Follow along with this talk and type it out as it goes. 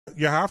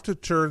You have to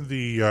turn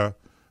the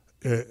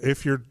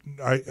if you're.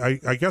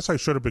 I guess I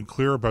should have been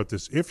clear about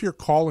this. If you're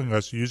calling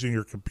us using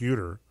your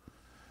computer,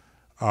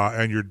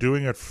 and you're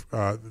doing it,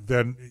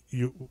 then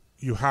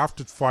you have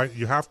to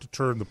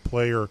turn the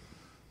player,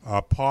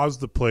 pause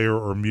the player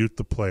or mute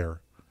the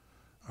player.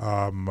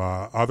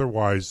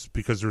 Otherwise,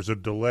 because there's a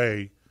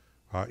delay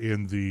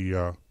in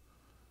the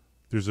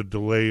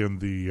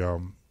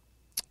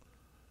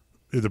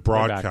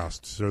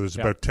broadcast, so there's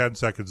about 10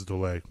 seconds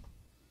delay.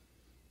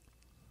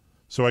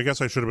 So I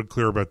guess I should have been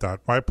clear about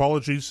that. My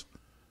apologies.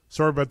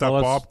 Sorry about that,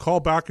 Bob.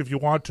 Call back if you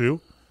want to.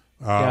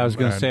 I was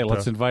going to say,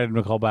 let's invite him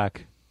to call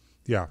back.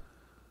 Yeah.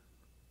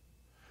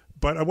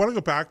 But I want to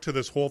go back to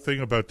this whole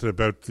thing about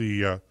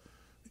the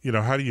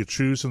how do you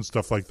choose and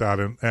stuff like that.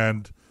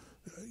 And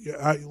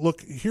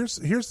look, here's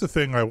the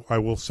thing I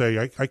will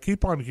say. I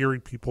keep on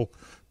hearing people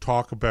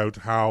talk about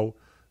how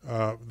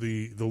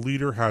the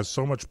leader has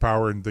so much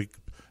power and the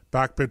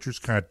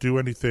backbenchers can't do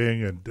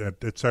anything, and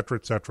et cetera,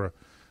 et cetera.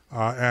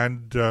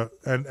 And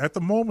at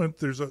the moment,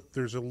 there's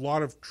a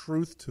lot of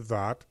truth to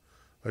that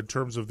in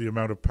terms of the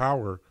amount of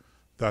power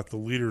that the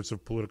leaders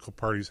of political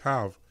parties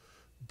have.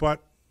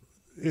 But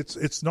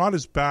it's not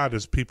as bad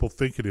as people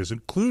think it is,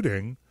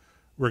 including,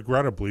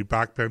 regrettably,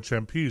 backbench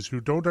MPs who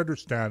don't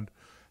understand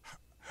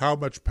how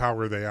much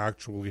power they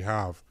actually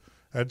have.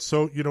 And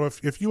so,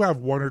 if you have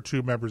one or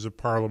two members of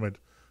parliament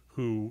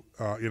who,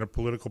 in a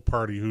political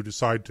party, who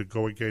decide to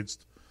go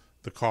against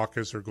the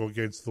caucus or go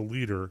against the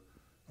leader,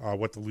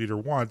 what the leader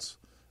wants,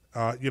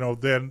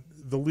 then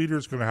the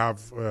leader's going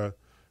to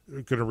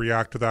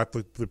react to that.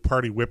 The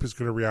party whip is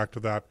going to react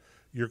to that.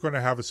 You're going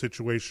to have a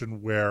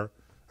situation where,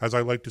 as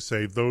I like to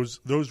say, those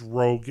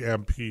rogue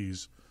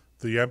MPs,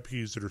 the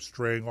MPs that are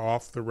straying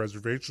off the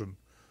reservation,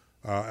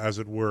 as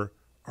it were,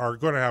 are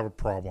going to have a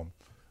problem.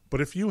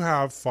 But if you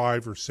have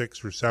 5 or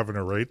 6 or 7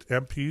 or 8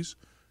 MPs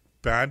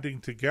banding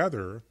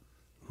together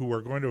who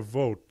are going to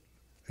vote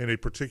in a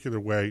particular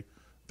way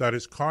that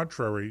is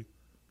contrary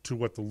to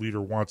what the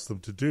leader wants them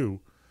to do,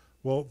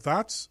 well,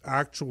 that's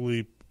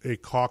actually a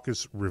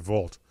caucus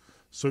revolt.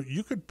 So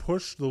you could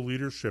push the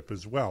leadership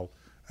as well.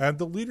 And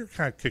the leader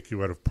can't kick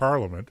you out of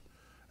Parliament.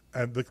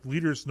 And the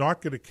leader's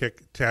not going to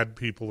kick 10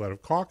 people out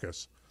of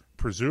caucus,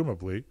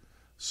 presumably.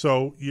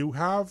 So you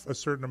have a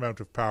certain amount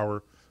of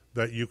power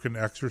that you can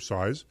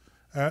exercise.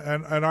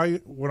 And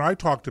when I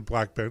talk to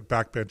backbench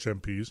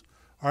MPs,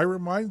 I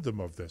remind them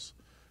of this.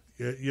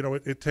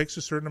 It takes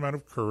a certain amount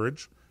of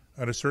courage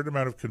and a certain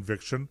amount of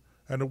conviction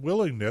and a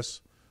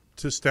willingness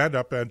to stand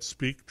up and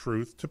speak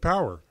truth to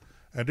power.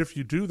 And if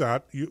you do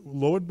that,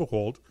 lo and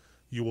behold,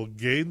 you will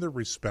gain the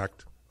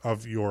respect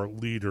of your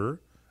leader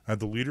and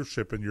the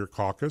leadership in your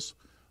caucus.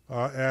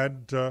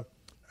 And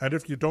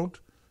if you don't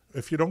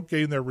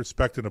gain their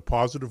respect in a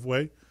positive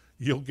way,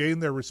 you'll gain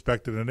their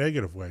respect in a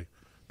negative way,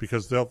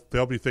 because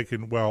they'll be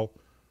thinking, well,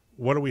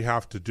 what do we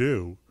have to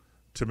do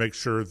to make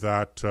sure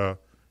that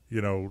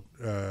Nick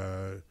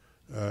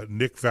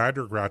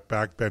Vandergraat,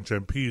 backbench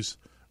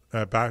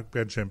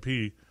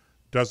MP,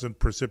 doesn't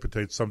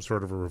precipitate some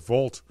sort of a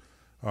revolt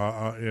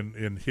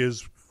in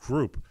his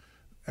group.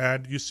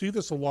 And you see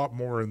this a lot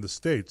more in the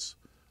States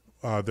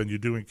than you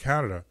do in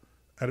Canada.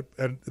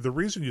 And the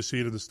reason you see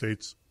it in the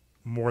States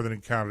more than in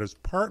Canada is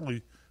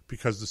partly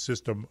because the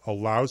system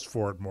allows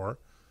for it more,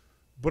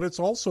 but it's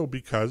also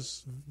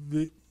because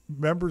the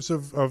members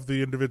of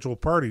the individual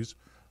parties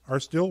are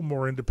still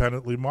more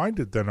independently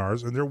minded than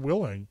ours, and they're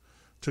willing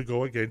to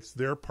go against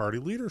their party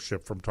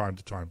leadership from time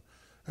to time.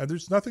 And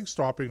there's nothing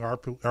stopping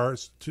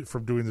ours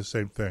from doing the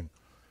same thing.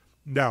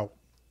 Now,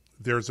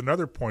 there's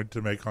another point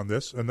to make on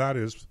this, and that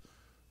is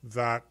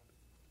that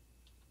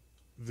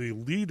the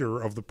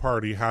leader of the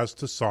party has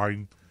to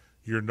sign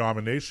your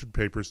nomination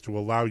papers to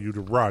allow you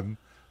to run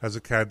as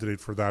a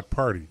candidate for that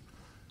party.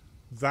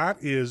 That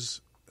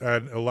is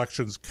an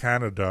Elections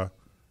Canada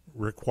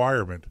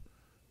requirement,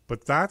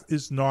 but that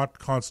is not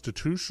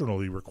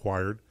constitutionally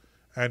required,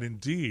 and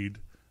indeed,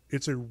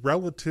 it's a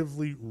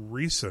relatively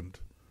recent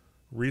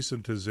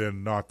as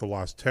in not the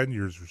last 10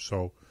 years or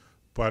so,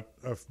 but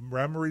if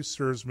memory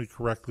serves me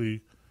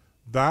correctly,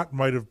 that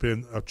might have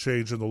been a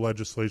change in the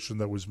legislation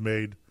that was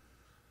made,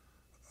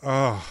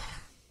 I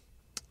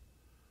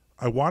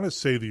want to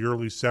say the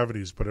early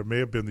 70s, but it may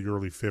have been the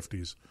early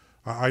 50s.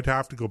 I'd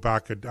have to go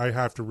back and I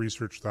have to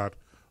research that.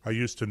 I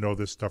used to know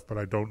this stuff, but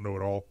I don't know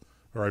it all,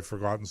 or I've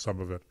forgotten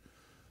some of it.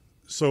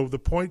 So the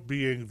point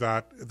being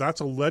that that's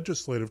a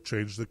legislative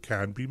change that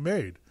can be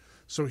made.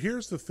 So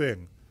here's the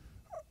thing.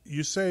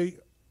 You say,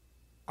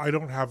 I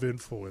don't have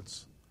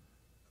influence.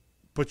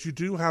 But you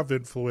do have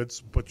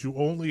influence, but you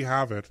only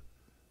have it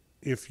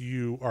if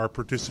you are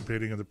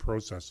participating in the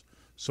process.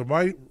 So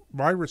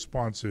my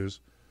response is,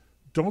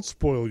 don't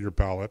spoil your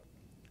ballot.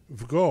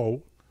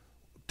 Go,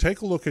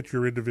 take a look at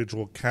your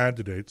individual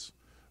candidates.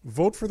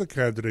 Vote for the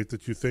candidate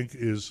that you think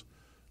is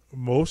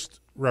most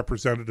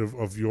representative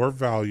of your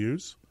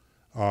values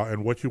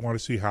and what you want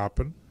to see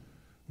happen.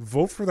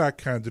 Vote for that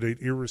candidate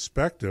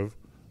irrespective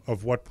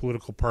of what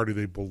political party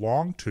they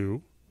belong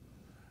to,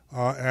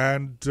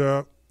 and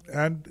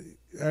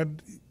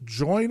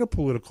join a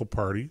political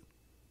party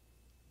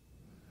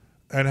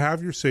and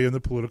have your say in the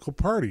political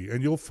party.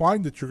 And you'll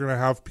find that you're going to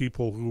have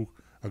people who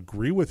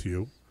agree with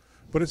you.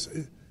 But it's,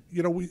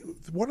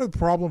 one of the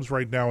problems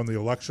right now in the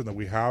election that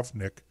we have,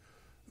 Nick,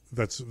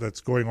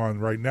 that's going on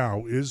right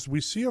now, is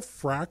we see a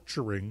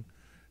fracturing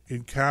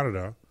in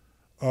Canada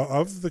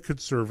of the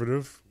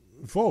Conservative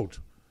vote.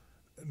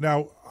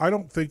 Now, I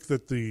don't think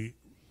that the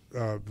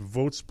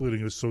vote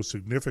splitting is so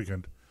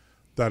significant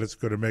that it's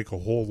going to make a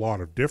whole lot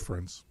of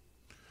difference.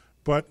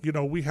 But,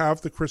 we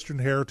have the Christian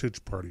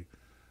Heritage Party.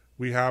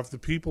 We have the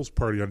People's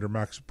Party under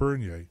Max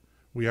Bernier.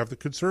 We have the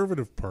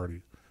Conservative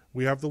Party.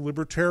 We have the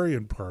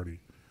Libertarian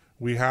Party.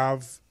 We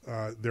have,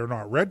 they're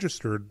not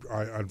registered,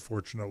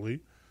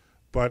 unfortunately,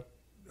 but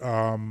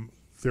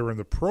they're in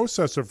the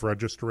process of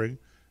registering.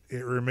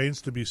 It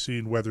remains to be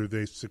seen whether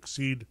they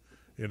succeed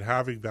in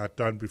having that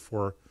done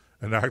before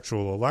an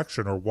actual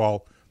election or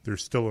while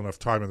there's still enough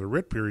time in the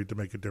writ period to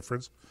make a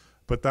difference.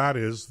 But that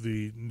is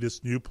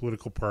this new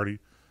political party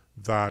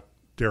that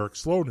Derek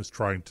Sloan is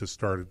trying to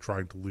start and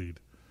trying to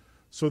lead.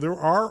 So there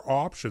are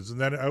options.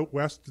 And then out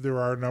west, there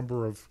are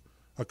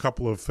a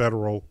couple of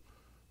federal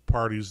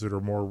parties that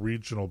are more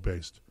regional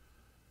based.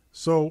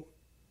 So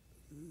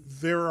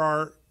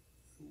we're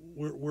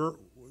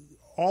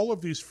all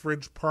of these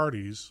fringe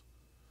parties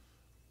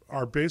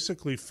are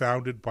basically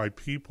founded by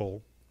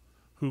people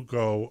who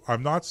go,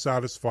 I'm not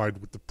satisfied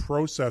with the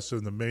process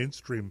in the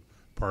mainstream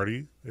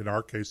party, in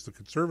our case, the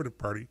Conservative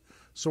Party,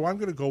 so I'm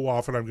going to go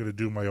off and I'm going to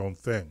do my own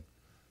thing.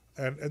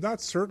 And that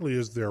certainly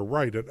is their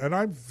right. And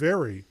I'm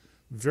very,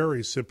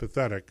 very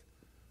sympathetic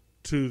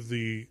to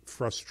the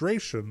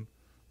frustration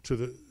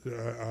to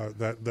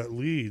that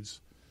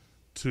leads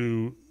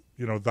to,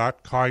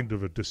 that kind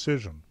of a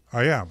decision.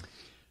 I am.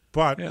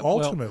 But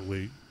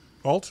ultimately,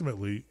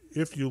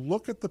 if you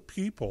look at the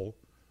people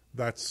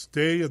that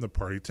stay in the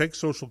party, take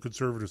social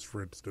conservatives,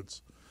 for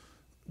instance.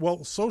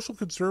 Well, social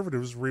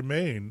conservatives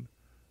remain,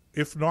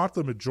 if not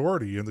the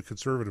majority in the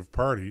Conservative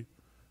Party,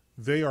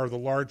 they are the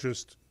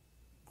largest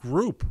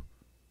group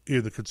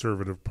in the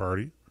Conservative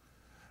Party.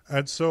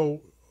 And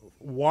so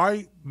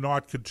why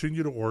not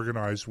continue to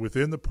organize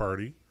within the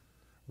party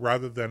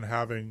rather than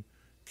having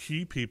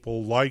key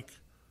people like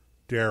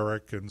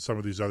Derek and some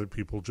of these other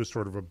people just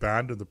sort of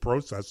abandon the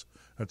process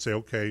and say,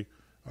 okay,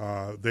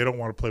 they don't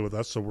want to play with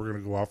us, so we're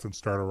going to go off and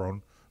start our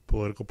own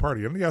political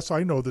party. And yes,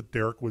 I know that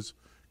Derek was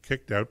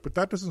kicked out, but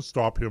that doesn't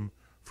stop him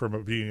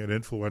from being an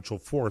influential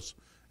force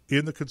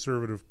in the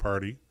Conservative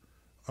Party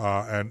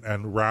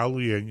and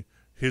rallying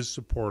his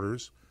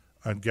supporters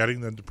and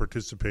getting them to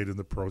participate in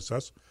the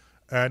process.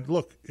 And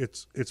look,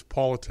 it's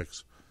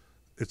politics.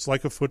 It's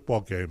like a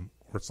football game,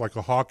 or it's like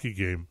a hockey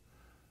game,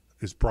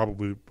 is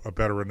probably a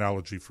better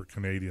analogy for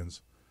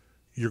Canadians.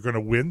 You're going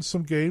to win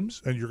some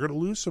games and you're going to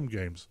lose some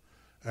games.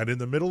 And in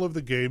the middle of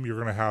the game, you're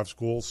going to have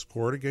goals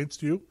scored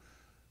against you,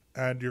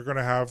 and you're going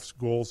to have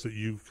goals that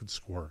you can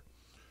score.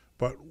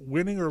 But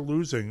winning or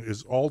losing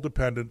is all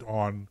dependent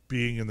on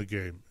being in the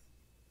game.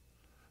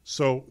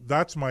 So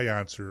that's my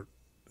answer.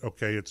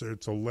 Okay,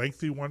 it's a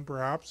lengthy one,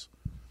 perhaps.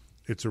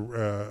 It's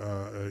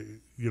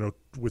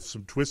with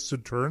some twists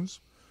and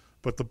turns.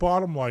 But the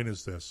bottom line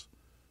is this: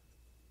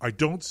 I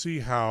don't see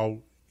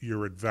how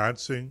you're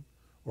advancing,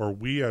 or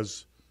we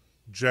as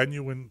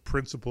genuine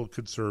principled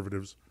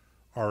conservatives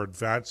are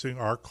advancing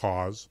our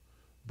cause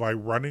by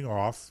running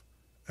off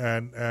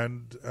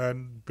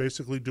and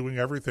basically doing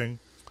everything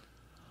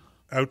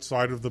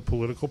outside of the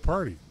political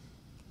party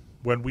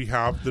when we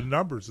have the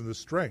numbers and the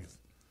strength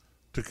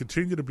to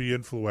continue to be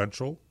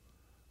influential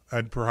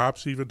and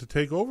perhaps even to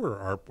take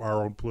over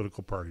our own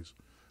political parties.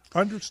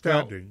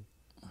 Understanding,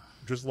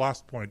 just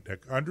last point,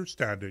 Nick,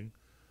 understanding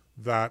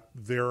that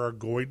there are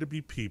going to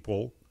be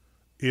people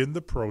in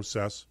the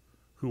process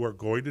who are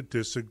going to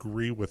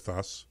disagree with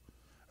us,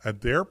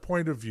 and their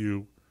point of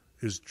view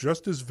is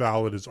just as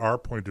valid as our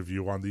point of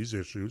view on these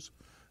issues.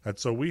 And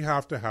so we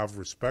have to have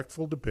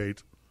respectful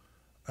debate,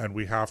 and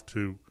we have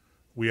to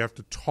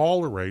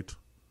tolerate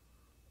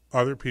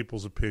other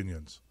people's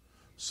opinions.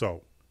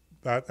 So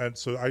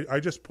I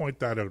just point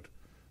that out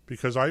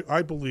because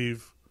I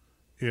believe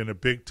in a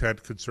big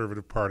tent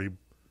conservative party.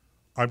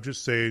 I'm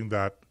just saying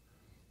that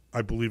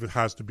I believe it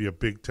has to be a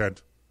big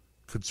tent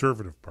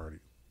conservative party.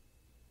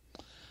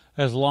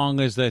 As long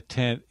as that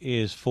tent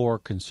is for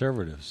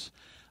conservatives,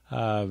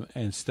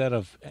 instead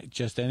of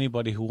just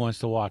anybody who wants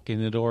to walk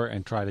in the door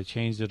and try to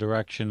change the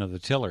direction of the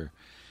tiller.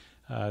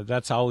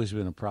 That's always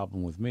been a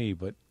problem with me.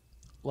 But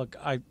look,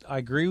 I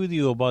agree with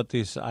you about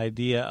this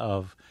idea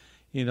of,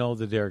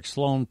 the Derek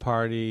Sloan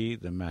party,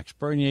 the Max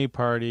Bernier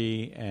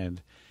party,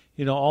 and,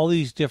 all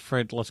these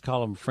different, let's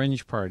call them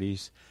fringe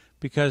parties,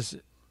 because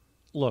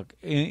look,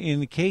 in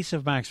the case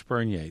of Max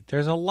Bernier,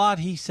 there's a lot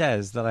he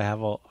says that I have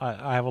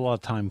a lot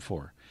of time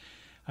for.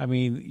 I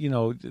mean,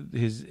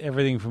 his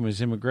everything from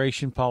his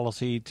immigration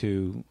policy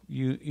to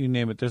you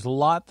name it. There's a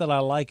lot that I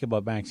like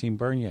about Maxime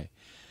Bernier.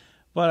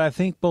 But I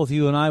think both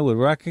you and I would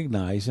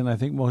recognize, and I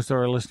think most of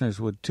our listeners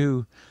would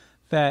too,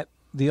 that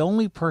the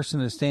only person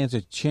that stands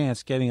a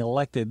chance getting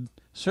elected,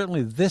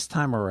 certainly this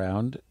time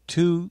around,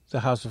 to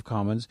the House of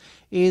Commons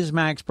is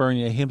Max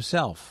Bernier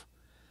himself.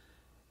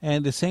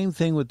 And the same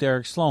thing with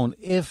Derek Sloan.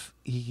 If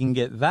he can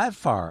get that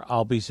far,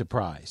 I'll be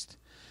surprised.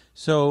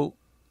 So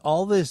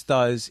all this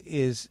does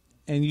is,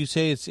 and you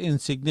say it's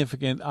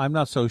insignificant, I'm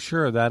not so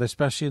sure of that,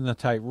 especially in the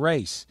tight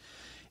race.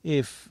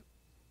 If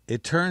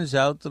it turns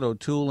out that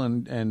O'Toole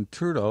and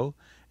Trudeau,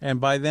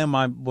 and by them,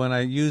 when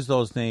I use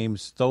those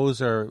names,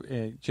 those are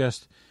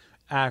just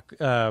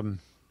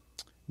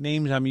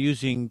names I'm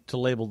using to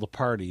label the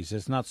parties.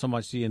 It's not so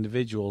much the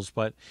individuals,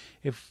 but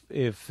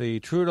if the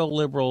Trudeau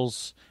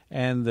Liberals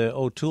and the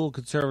O'Toole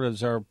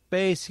Conservatives are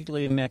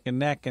basically neck and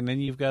neck, and then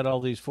you've got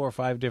all these 4 or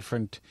 5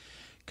 different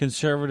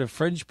conservative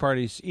fringe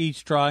parties,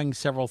 each drawing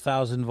several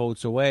thousand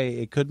votes away,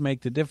 it could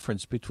make the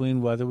difference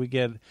between whether we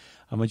get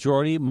a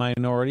majority,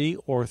 minority,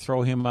 or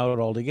throw him out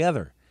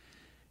altogether.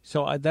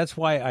 So that's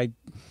why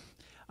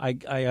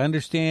I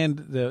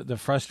understand the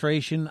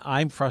frustration.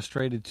 I'm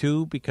frustrated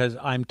too because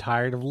I'm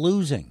tired of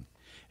losing.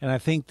 And I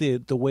think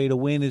the way to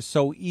win is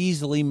so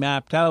easily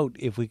mapped out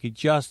if we could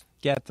just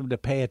get them to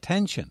pay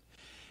attention.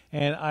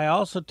 And I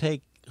also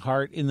take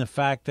heart in the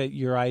fact that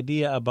your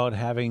idea about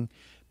having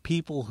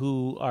people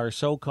who are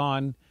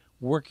SoCon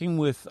working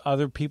with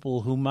other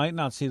people who might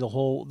not see the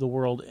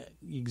world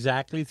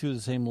exactly through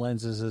the same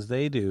lenses as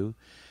they do,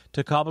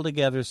 to cobble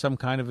together some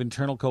kind of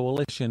internal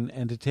coalition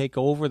and to take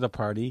over the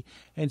party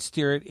and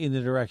steer it in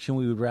the direction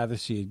we would rather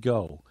see it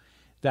go.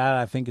 That,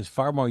 I think, is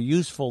far more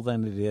useful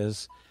than it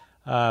is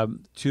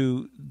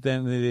to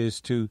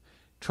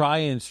try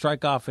and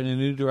strike off in a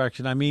new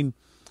direction. I mean,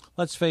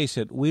 let's face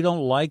it, we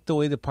don't like the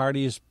way the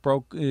party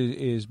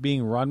is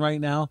being run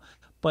right now,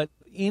 but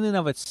in and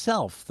of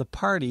itself, the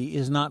party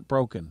is not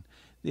broken.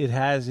 It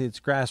has its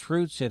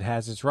grassroots, it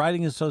has its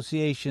riding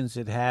associations,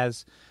 it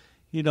has,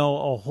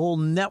 a whole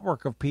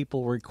network of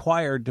people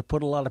required to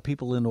put a lot of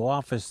people into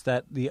office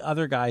that the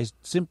other guys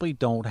simply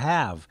don't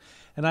have.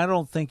 And I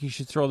don't think you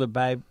should throw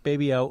the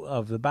baby out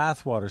of the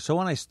bathwater. So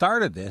when I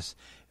started this,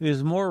 it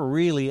was more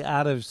really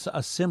out of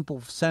a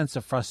simple sense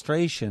of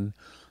frustration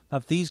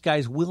that these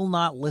guys will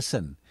not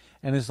listen.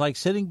 And it's like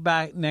sitting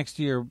back next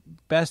to your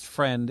best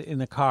friend in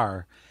the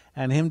car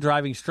and him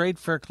driving straight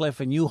for a cliff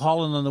and you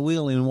hauling on the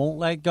wheel and won't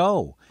let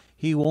go.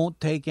 He won't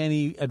take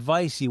any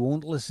advice. He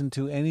won't listen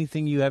to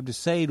anything you have to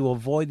say to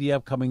avoid the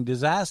upcoming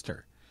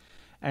disaster.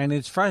 And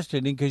it's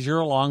frustrating because you're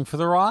along for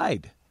the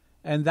ride.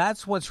 And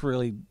that's what's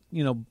really,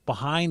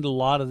 behind a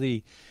lot of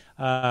the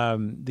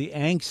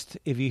angst.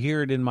 If you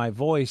hear it in my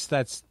voice,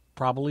 that's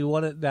probably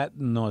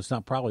it's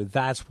not probably,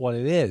 that's what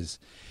it is.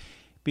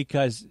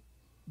 Because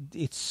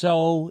it's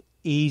so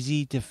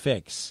easy to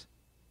fix.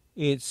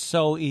 It's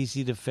so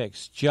easy to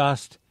fix.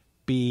 Just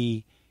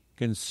be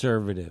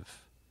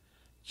conservative.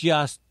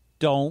 Just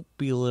don't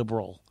be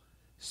liberal.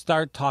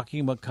 Start talking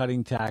about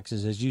cutting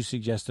taxes, as you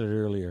suggested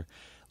earlier.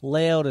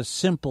 Lay out a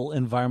simple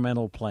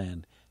environmental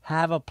plan.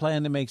 Have a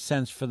plan that makes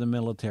sense for the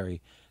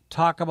military.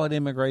 Talk about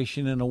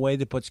immigration in a way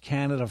that puts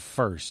Canada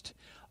first.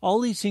 All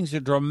these things are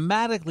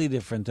dramatically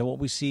different than what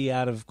we see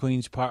out of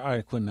Queen's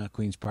Park, not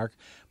Queen's Park,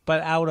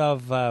 but out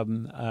of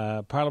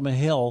Parliament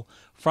Hill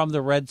from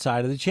the red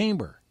side of the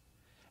chamber.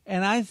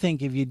 And I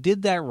think if you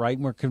did that right,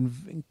 and were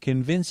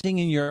convincing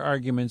in your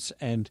arguments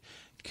and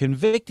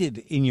convicted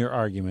in your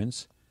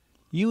arguments,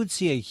 you would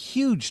see a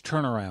huge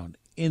turnaround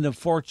in the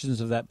fortunes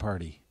of that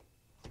party.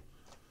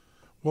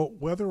 Well,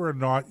 whether or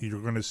not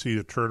you're going to see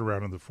a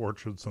turnaround in the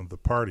fortunes of the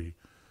party,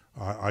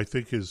 I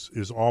think is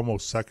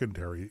almost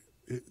secondary.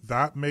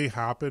 That may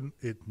happen.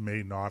 It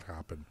may not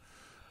happen.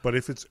 But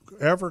if it's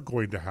ever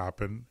going to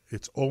happen,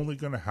 it's only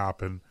going to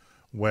happen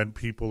when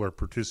people are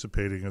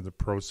participating in the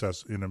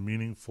process in a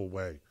meaningful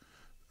way.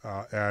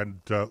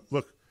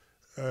 Look,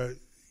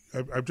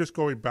 I'm just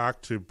going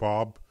back to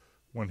Bob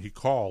when he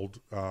called.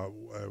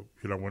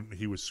 When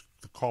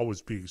the call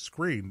was being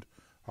screened.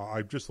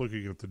 I'm just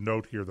looking at the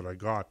note here that I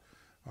got,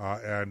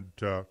 and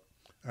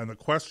the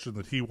question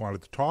that he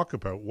wanted to talk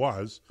about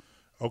was,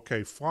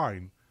 okay,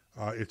 fine.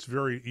 It's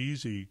very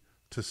easy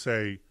to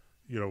say,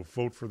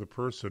 vote for the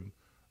person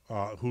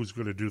who's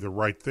going to do the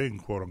right thing,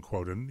 quote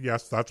unquote. And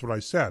yes, that's what I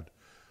said.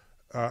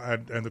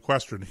 And the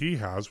question he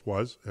has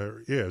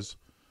is,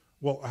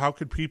 well, how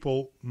could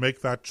people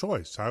make that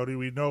choice? How do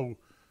we know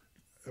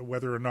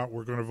whether or not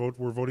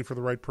we're voting for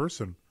the right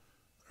person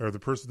or the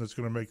person that's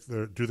going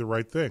to do the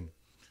right thing?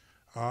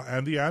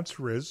 And the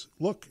answer is,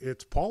 look,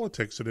 it's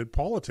politics. And in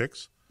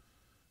politics,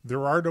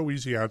 there are no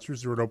easy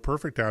answers. There are no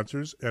perfect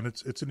answers. And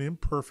it's an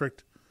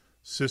imperfect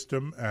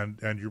system.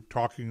 And you're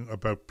talking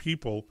about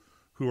people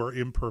who are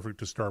imperfect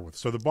to start with.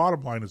 So the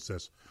bottom line is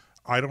this.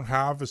 I don't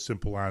have a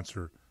simple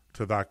answer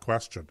to that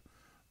question.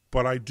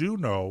 But I do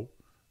know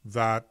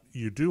that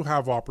you do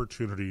have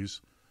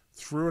opportunities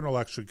through an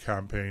election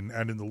campaign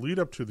and in the lead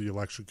up to the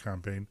election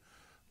campaign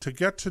to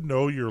get to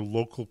know your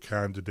local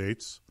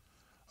candidates,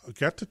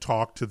 get to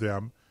talk to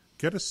them,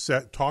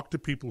 talk to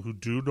people who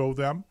do know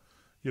them.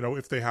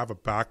 If they have a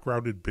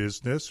background in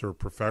business or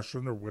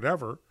profession or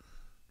whatever,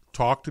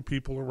 talk to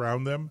people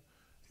around them,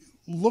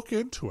 look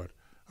into it.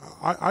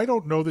 I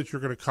don't know that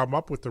you're going to come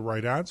up with the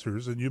right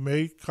answers, and you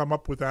may come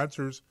up with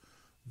answers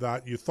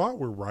that you thought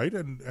were right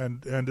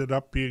and ended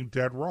up being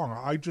dead wrong.